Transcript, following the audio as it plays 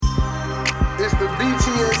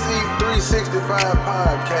BTSE 365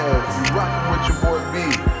 podcast. You rocking with your boy B.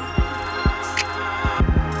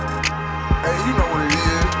 Hey, you know what it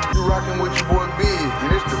is. You rocking with your boy B.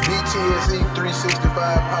 And it's the BTSE 365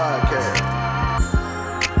 podcast.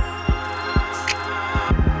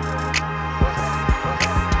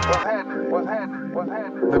 What's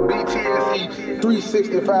happening? The BTSE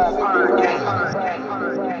 365 podcast.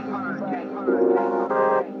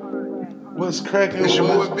 What's cracking? It's your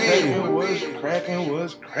boy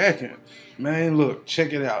What's cracking? Man, look,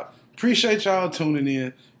 check it out. Appreciate y'all tuning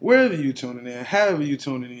in. Wherever you tuning in, however you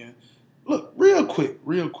tuning in. Look, real quick.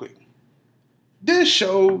 This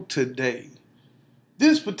show today,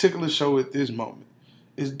 this particular show at this moment,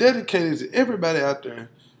 is dedicated to everybody out there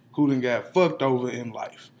who done got fucked over in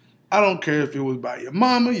life. I don't care if it was by your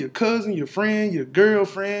mama, your cousin, your friend, your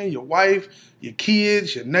girlfriend, your wife, your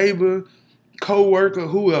kids, your neighbor, co-worker,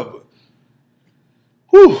 whoever.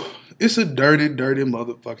 Whew, it's a dirty, dirty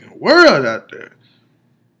motherfucking world out there.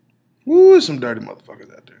 Woo, there's some dirty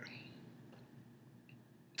motherfuckers out there.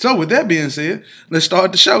 So with that being said, let's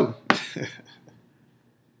start the show.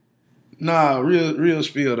 Real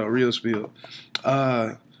spill.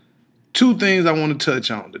 Two things I want to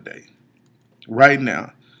touch on today. Right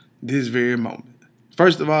now, this very moment.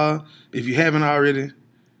 First of all, if you haven't already,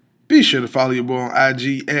 be sure to follow your boy on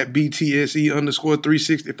IG at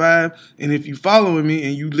BTSE_365. And if you following me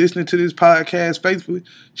and you listening to this podcast faithfully,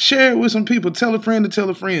 share it with some people. Tell a friend to tell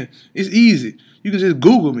a friend. It's easy. You can just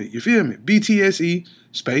Google me. You feel me? BTSE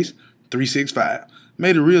space 365.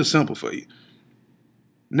 Made it real simple for you.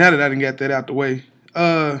 Now that I done got that out the way,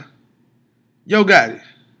 Yo Gotti,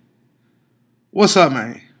 what's up,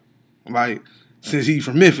 man? Like, since he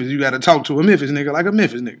from Memphis, you got to talk to a Memphis nigga like a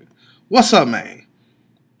Memphis nigga. What's up, man?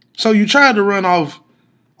 So you tried to run off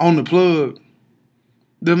on the plug.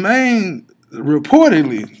 The man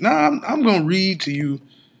reportedly, now I'm going to read to you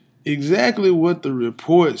exactly what the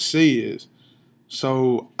report says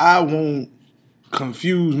so I won't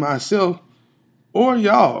confuse myself or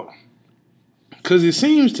y'all. Because it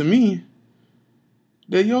seems to me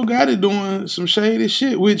that Yo Gotti doing some shady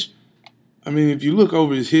shit, which, I mean, if you look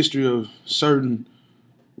over his history of certain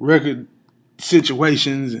record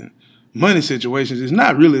situations and money situations, it's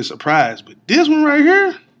not really a surprise. But this one right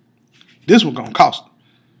here, this one gonna cost him.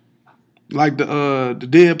 Like the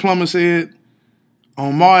Dead Plumber said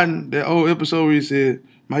on Martin, that old episode where he said,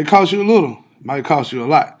 might cost you a little, might cost you a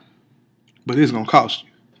lot, but it's gonna cost you.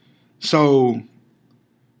 So,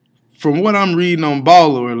 from what I'm reading on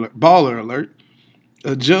Baller Alert,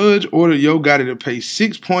 a judge ordered Yo Gotti to pay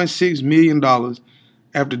 $6.6 million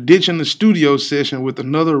after ditching the studio session with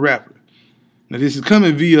another rapper. Now, this is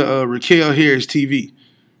coming via Raquel Harris TV.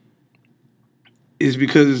 It's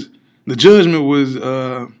because the judgment was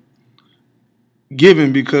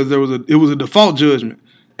given because it was a default judgment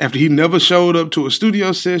after he never showed up to a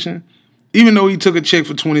studio session, even though he took a check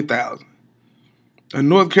for $20,000. A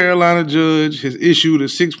North Carolina judge has issued a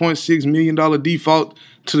 $6.6 million default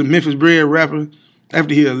to the Memphis-bred rapper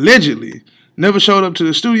after he allegedly never showed up to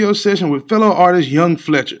the studio session with fellow artist Young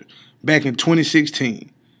Fletcher back in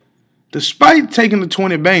 2016. Despite taking the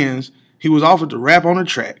 20 bands, he was offered to rap on a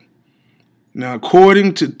track. Now,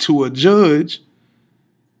 according to a judge's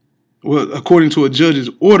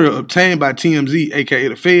order obtained by TMZ, aka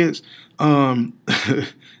the Feds,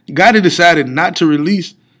 Gotti decided not to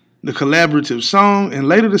release the collaborative song and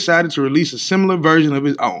later decided to release a similar version of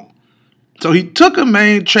his own. So he took a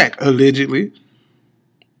main track, allegedly,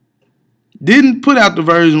 didn't put out the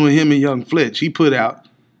version with him and Young Fletch. He put out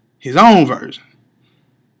his own version.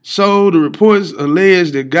 So the reports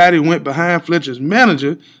allege that Gotti went behind Fletcher's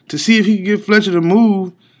manager to see if he could get Fletcher to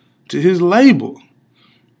move to his label.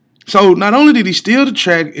 So not only did he steal the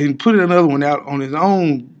track and put another one out on his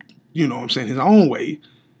own, his own way,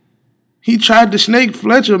 he tried to snake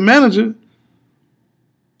Fletcher's manager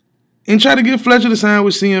and tried to get Fletcher to sign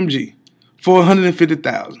with CMG for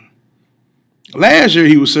 $150,000. Last year,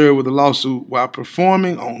 he was served with a lawsuit while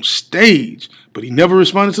performing on stage, but he never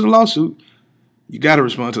responded to the lawsuit. You got to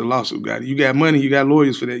respond to the lawsuit, Gotti. You got money, you got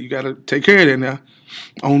lawyers for that. You got to take care of that now.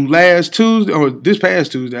 On last Tuesday, or this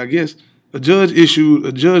past Tuesday, I guess, a judge issued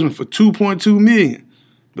a judgment for $2.2 million,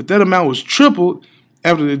 but that amount was tripled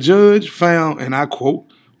after the judge found, and I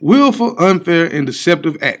quote, willful, unfair, and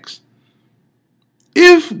deceptive acts.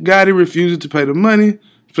 If Gotti refuses to pay the money,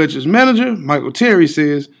 Fletcher's manager, Michael Terry,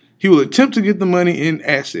 says he will attempt to get the money in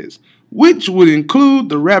assets, which would include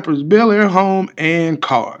the rapper's Bel Air home and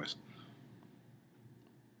cars.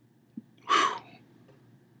 Whew.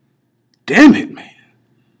 Damn it, man.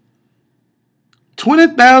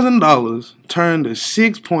 $20,000 turned to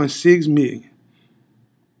 $6.6 million.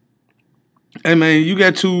 Hey, man, you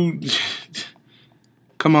got to...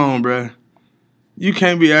 Come on, bruh. You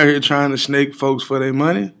can't be out here trying to snake folks for their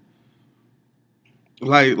money.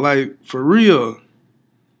 Like for real.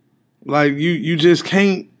 Like you just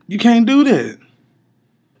can't do that.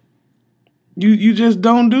 You just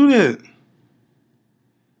don't do that.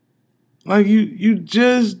 Like you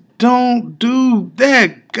just don't do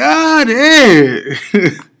that. Got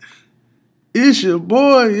it. It's your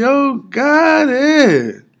boy, yo. Got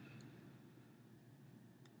it.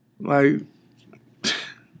 Like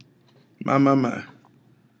my.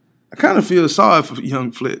 I kind of feel sorry for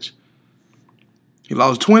young Fletch. He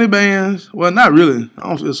lost 20 bands. Well, not really. I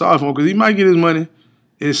don't feel sorry for him because he might get his money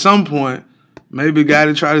at some point. Maybe a guy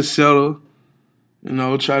to try to settle.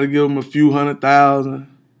 Try to give him a few $100,000.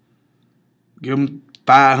 Give him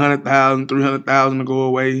 $500,000, $300,000 to go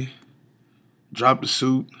away. Drop the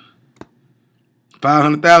suit.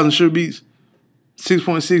 $500,000 sure beats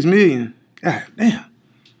 $6.6 million. God damn.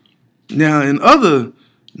 Now, in other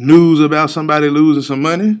news about somebody losing some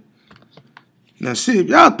money, now see if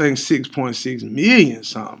y'all think $6.6 million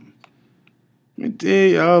something. Let me tell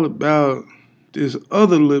y'all about this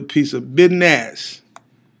other little piece of business.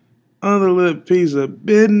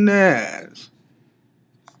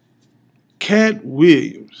 Cat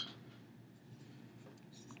Williams.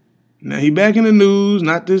 Now he back in the news,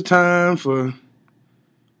 not this time for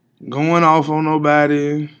going off on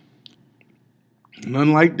nobody.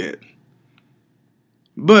 Nothing like that.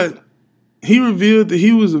 But he revealed that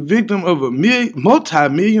he was a victim of a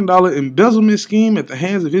multi-million-dollar embezzlement scheme at the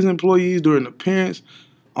hands of his employees during an appearance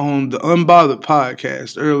on the Unbothered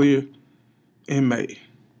podcast earlier in May.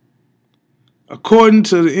 According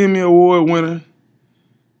to the Emmy Award winner,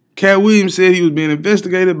 Cat Williams said he was being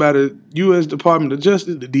investigated by the U.S. Department of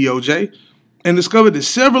Justice, the DOJ, and discovered that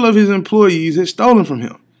several of his employees had stolen from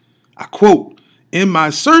him. I quote, "In my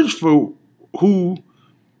search for who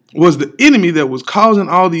was the enemy that was causing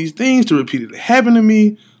all these things to repeatedly happen to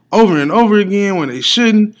me over and over again when they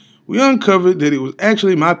shouldn't, we uncovered that it was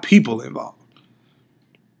actually my people involved.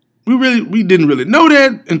 We didn't really know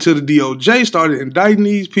that until the DOJ started indicting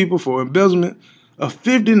these people for embezzlement of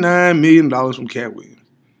 $59 million from Cat Williams.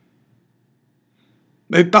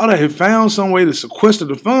 They thought I had found some way to sequester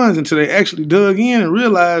the funds until they actually dug in and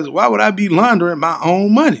realized, why would I be laundering my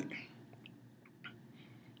own money?"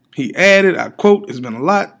 He added, I quote, "It's been a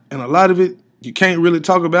lot, and a lot of it you can't really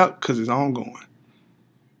talk about because it's ongoing."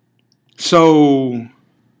 So,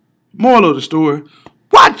 moral of the story,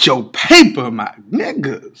 watch your paper, my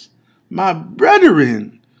niggas, my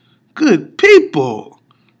brethren, good people.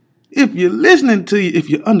 If you're if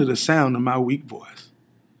you're under the sound of my weak voice,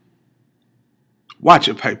 watch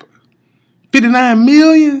your paper. 59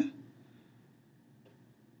 million?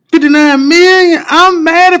 59 million? I'm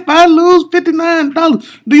mad if I lose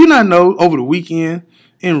 $59. Do you not know over the weekend,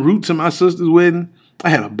 en route to my sister's wedding, I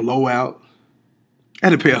had a blowout. I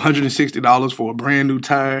had to pay $160 for a brand new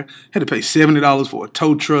tire. I had to pay $70 for a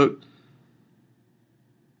tow truck.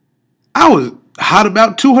 I was hot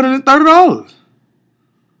about $230.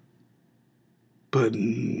 But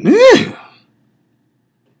yeah,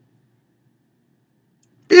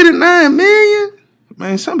 59 million?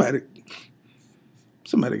 Man, somebody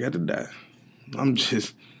got to die. I'm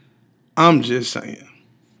just saying.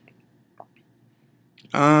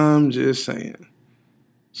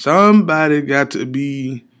 Somebody got to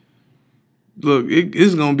be. Look,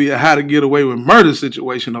 it's gonna be a how to get away with murder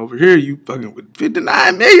situation over here. You fucking with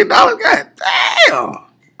 $59 million. God damn.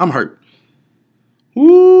 I'm hurt.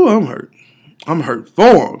 Ooh, I'm hurt. I'm hurt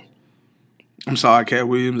for him. I'm sorry, Cat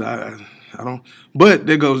Williams. I don't. But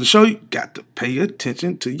that goes to show you got to pay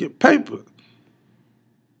attention to your paper.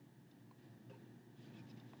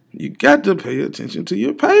 You got to pay attention to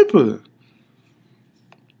your paper.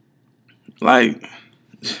 Like,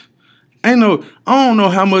 I don't know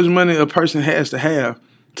how much money a person has to have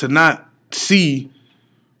to not see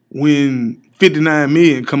when 59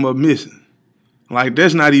 million come up missing. Like,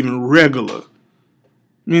 that's not even regular.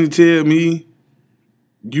 You mean to tell me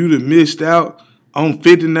you'd have missed out on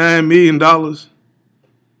 $59 million?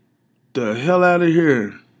 The hell out of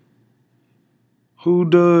here. Who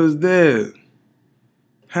does that?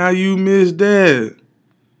 How you miss that?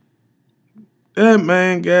 That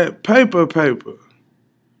man got paper.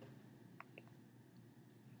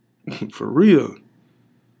 For real.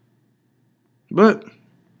 But,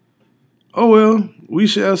 oh well, we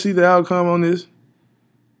shall see the outcome on this.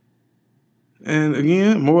 And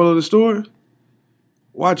again, moral of the story,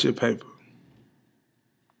 watch your paper.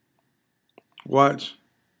 Watch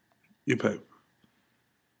your paper.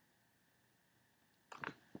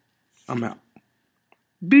 I'm out.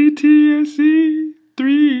 BTSC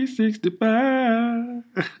 365. 365.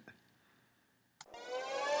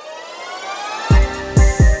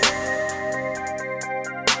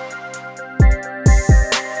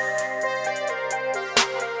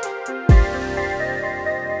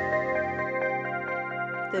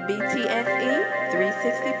 The BTSE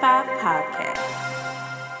 365 podcast.